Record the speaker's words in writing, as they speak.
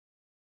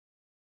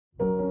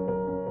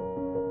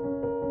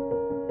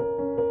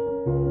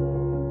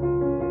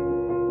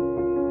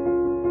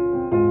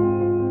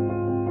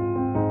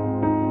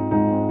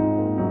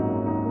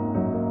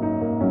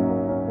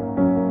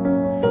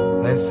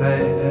They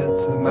say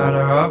it's a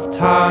matter of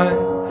time,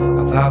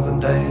 1,000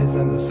 days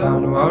and the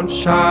sun won't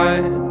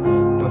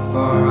shine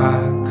before I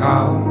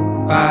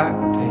come back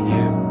to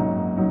you.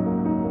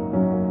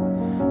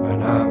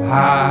 When I'm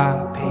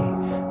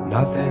happy,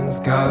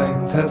 nothing's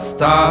going to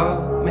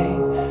stop me.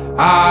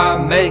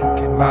 I'm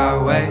making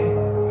my way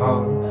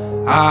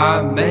home,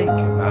 I'm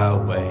making my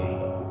way.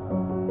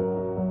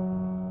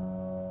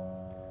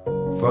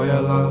 For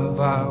your love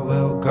I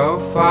will go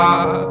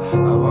far,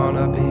 I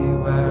wanna be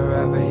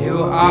wherever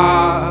you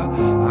are.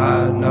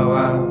 I know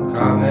I'm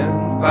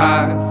coming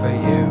back for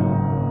you.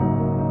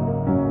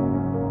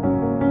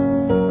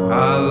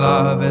 Our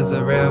love is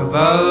a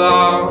river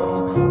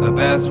long, the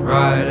best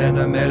ride in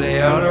a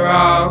million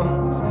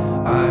wrongs.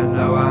 I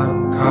know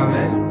I'm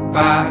coming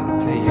back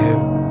to you.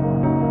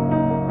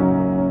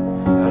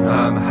 And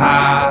I'm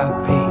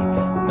happy,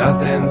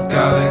 nothing's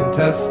going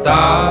to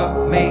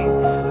stop me.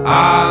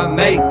 I'm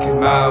making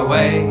my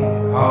way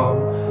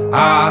home,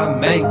 I'm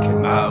making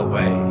my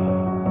way.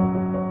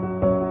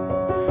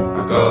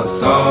 I go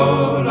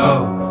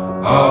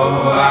solo,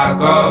 oh I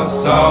go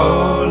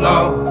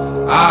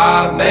solo.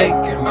 I'm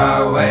making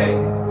my way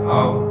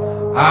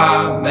home,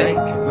 I'm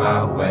making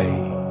my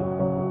way.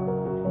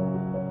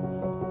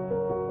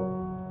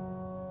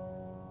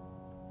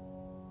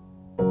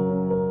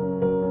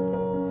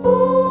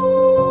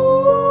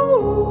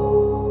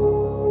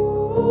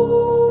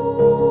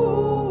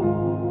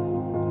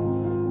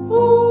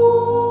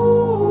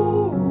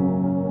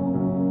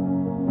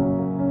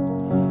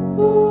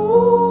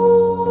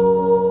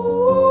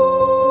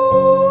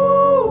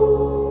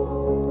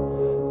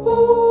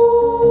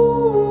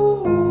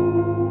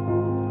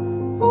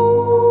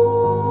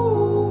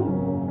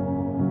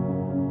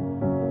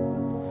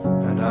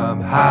 And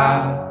I'm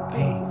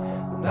happy,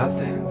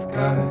 nothing's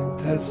going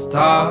to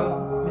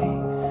stop me.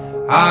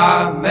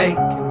 I'm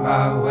making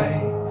my way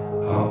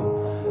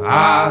home,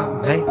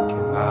 I'm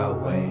making my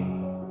way.